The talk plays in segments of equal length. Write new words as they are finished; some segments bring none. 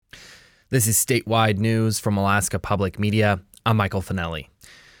This is statewide news from Alaska Public Media. I'm Michael Finelli.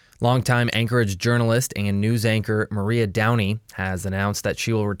 Longtime Anchorage journalist and news anchor Maria Downey has announced that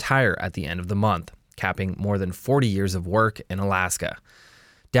she will retire at the end of the month, capping more than 40 years of work in Alaska.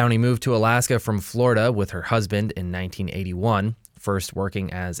 Downey moved to Alaska from Florida with her husband in 1981, first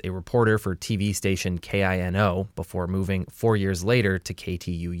working as a reporter for TV station KINO before moving 4 years later to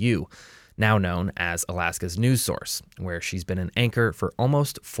KTUU, now known as Alaska's news source, where she's been an anchor for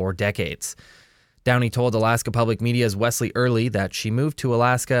almost 4 decades. Downey told Alaska Public Media's Wesley Early that she moved to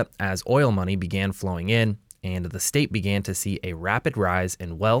Alaska as oil money began flowing in and the state began to see a rapid rise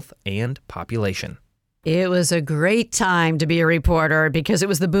in wealth and population. It was a great time to be a reporter because it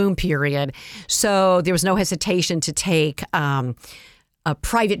was the boom period. So there was no hesitation to take a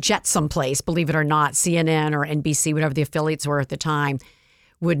private jet someplace, believe it or not. CNN or NBC, whatever the affiliates were at the time,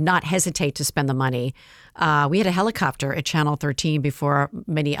 would not hesitate to spend the money. We had a helicopter at Channel 13 before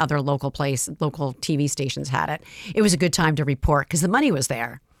many other local TV stations had it. It was a good time to report because the money was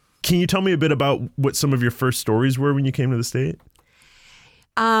there. Can you tell me a bit about what some of your first stories were when you came to the state?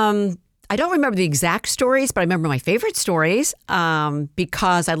 I don't remember the exact stories, but I remember my favorite stories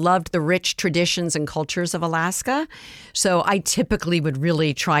because I loved the rich traditions and cultures of Alaska. So I typically would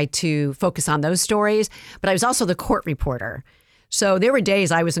really try to focus on those stories. But I was also the court reporter. So there were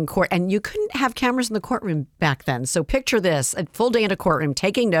days I was in court, and you couldn't have cameras in the courtroom back then. So picture this, a full day in a courtroom,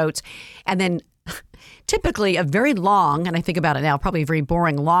 taking notes, and then typically a very long, and I think about it now, probably a very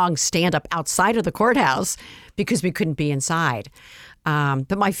boring, long stand-up outside of the courthouse because we couldn't be inside.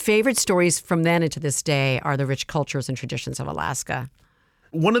 But my favorite stories from then and to this day are the rich cultures and traditions of Alaska.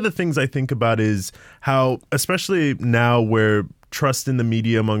 One of the things I think about is how, especially now where trust in the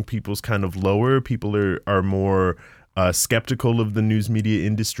media among people is kind of lower, people are more skeptical of the news media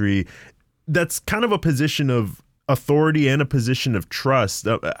industry. That's kind of a position of authority and a position of trust.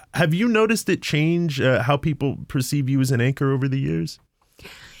 Have you noticed it change how people perceive you as an anchor over the years?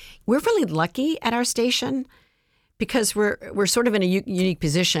 We're really lucky at our station because we're sort of in a unique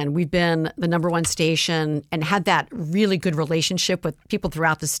position. We've been the number one station and had that really good relationship with people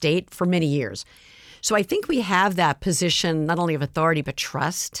throughout the state for many years. So I think we have that position not only of authority but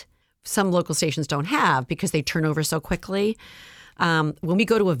trust. Some local stations don't have because they turn over so quickly. When we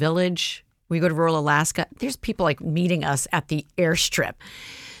go to a village, we go to rural Alaska, there's people like meeting us at the airstrip.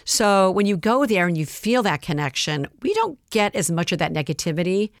 So when you go there and you feel that connection, we don't get as much of that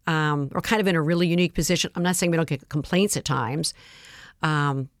negativity. We're kind of in a really unique position. I'm not saying we don't get complaints at times,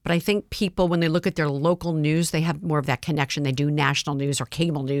 but I think people, when they look at their local news, they have more of that connection. They do national news or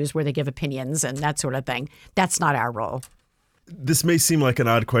cable news where they give opinions and that sort of thing. That's not our role. This may seem like an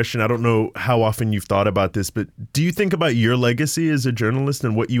odd question. I don't know how often you've thought about this, but do you think about your legacy as a journalist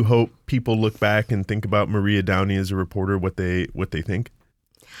and what you hope people look back and think about Maria Downey as a reporter, what they think?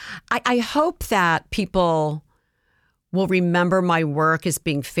 I hope that people will remember my work as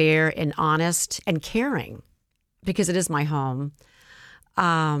being fair and honest and caring because it is my home.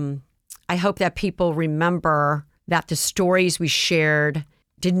 I hope that people remember that the stories we shared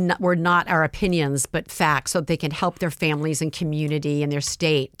were not our opinions, but facts, so that they can help their families and community and their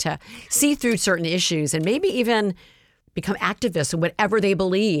state to see through certain issues and maybe even become activists in whatever they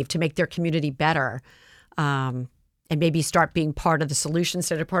believe to make their community better, and maybe start being part of the solution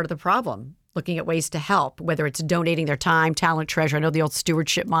instead of part of the problem, looking at ways to help, whether it's donating their time, talent, treasure. I know the old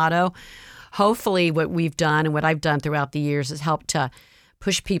stewardship motto. Hopefully what we've done and what I've done throughout the years has helped to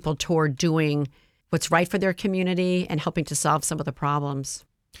push people toward doing what's right for their community and helping to solve some of the problems.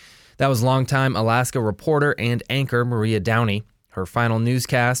 That was longtime Alaska reporter and anchor Maria Downey. Her final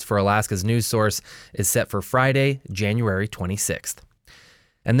newscast for Alaska's news source is set for Friday, January 26th.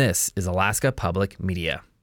 And this is Alaska Public Media.